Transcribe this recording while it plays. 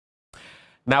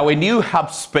Now, a new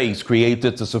hub space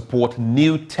created to support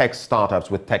new tech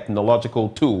startups with technological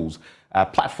tools,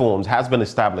 platforms has been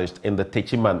established in the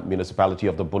Techiman municipality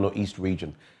of the Bono East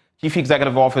region. Chief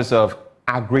Executive Officer of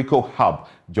AgricoHub,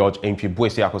 George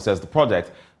Buesiako, says the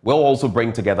project will also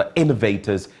bring together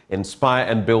innovators, inspire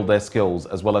and build their skills,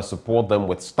 as well as support them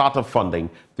with startup funding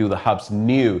through the hub's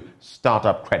new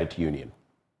startup credit union.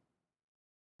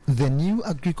 The new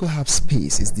AgricoHub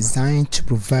space is designed to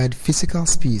provide physical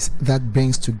space that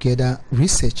brings together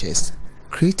researchers,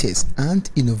 creators and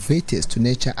innovators to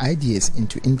nurture ideas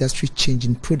into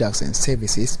industry-changing products and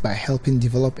services by helping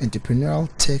develop entrepreneurial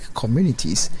tech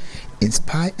communities,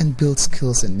 inspire and build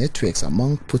skills and networks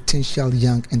among potential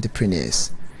young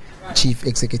entrepreneurs. Chief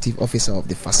Executive Officer of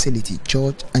the facility,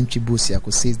 George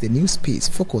Buesiako, says the new space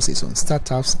focuses on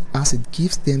startups as it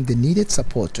gives them the needed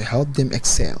support to help them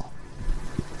excel.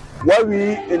 What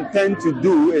we intend to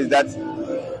do is that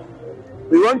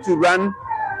we want to run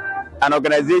an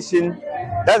organization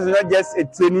that's not just a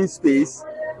training space,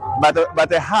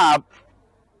 but a hub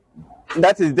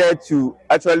that is there to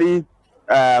actually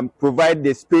provide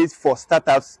the space for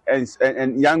startups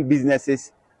and young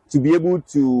businesses to be able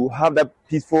to have that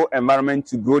peaceful environment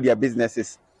to grow their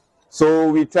businesses. So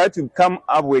we try to come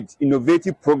up with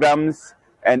innovative programs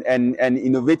and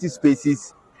innovative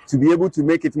spaces to be able to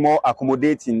make it more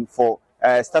accommodating for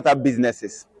startup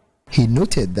businesses. He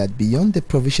noted that beyond the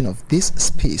provision of this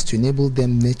space to enable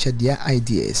them nurture their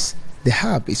ideas, the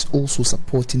hub is also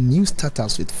supporting new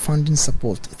startups with funding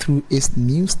support through its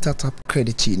new startup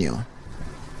credit union.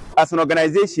 As an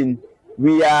organization,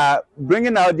 we are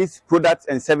bringing out these products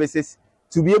and services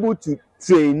to be able to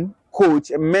train,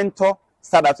 coach, and mentor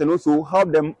startups and also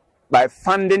help them by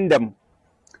funding them.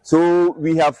 So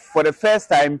we have, for the first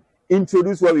time,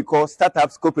 introduced what we call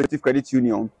Startups Cooperative Credit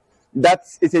Union. That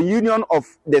is a union of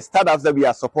the startups that we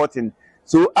are supporting.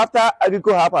 So after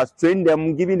AgricoHub has trained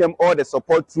them, giving them all the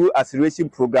support through acceleration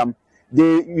program,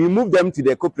 we move them to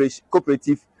the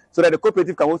cooperative so that the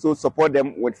cooperative can also support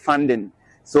them with funding.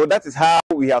 So that is how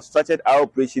we have started our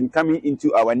operation coming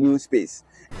into our new space.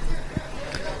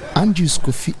 Andrews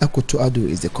Kofi Akoto-Addo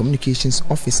is the communications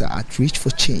officer at Reach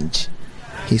for Change.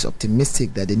 He is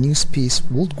optimistic that the new space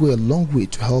will go a long way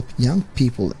to help young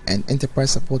people and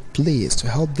enterprise support players to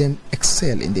help them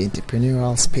excel in the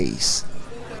entrepreneurial space.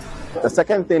 The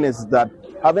second thing is that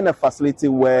having a facility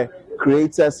where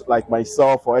creators like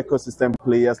myself or ecosystem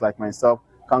players like myself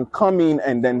can come in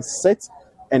and then sit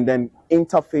and then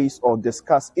interface or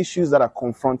discuss issues that are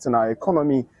confronting our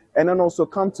economy, and then also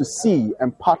come to see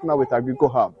and partner with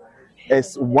AgricoHub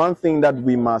is one thing that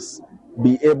we must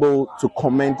be able to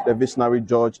commend the visionary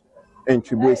George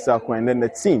Buesiako and then the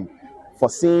team for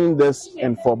seeing this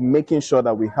and for making sure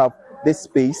that we have this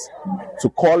space to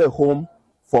call a home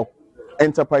for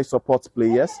enterprise support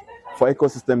players, for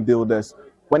ecosystem builders.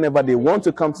 Whenever they want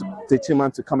to come to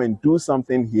Techiman to come and do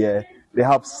something here, they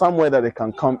have somewhere that they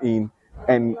can come in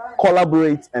and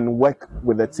collaborate and work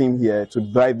with the team here to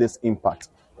drive this impact.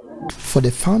 For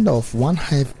the founder of One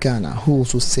Hive Ghana, who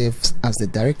also serves as the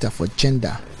director for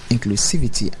gender,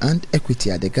 inclusivity and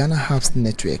equity at the Ghana Hubs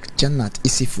Network, Janat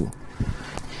Isifu,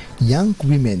 young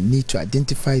women need to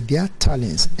identify their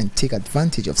talents and take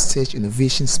advantage of such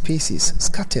innovation spaces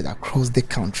scattered across the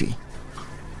country.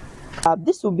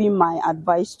 This will be my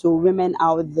advice to women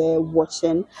out there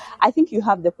watching. I think you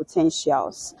have the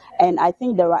potentials, and I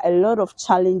think there are a lot of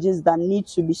challenges that need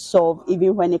to be solved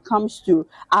even when it comes to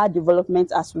our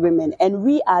development as women, and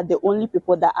we are the only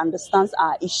people that understands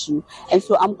our issue. And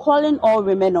so I'm calling all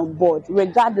women on board,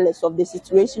 regardless of the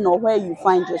situation or where you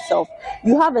find yourself.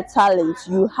 You have a talent,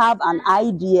 you have an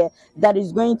idea that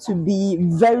is going to be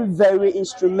very, very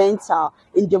instrumental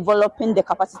in developing the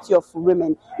capacity of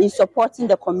women, in supporting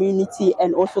the community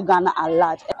and also Ghana at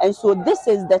large. And so this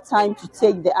is the time to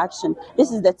take the action.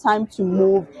 This is the time to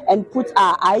move and put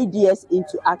our ideas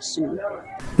into action.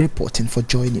 Reporting for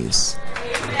Joy News,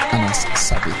 Anas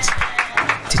Sabit,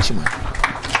 Techiman.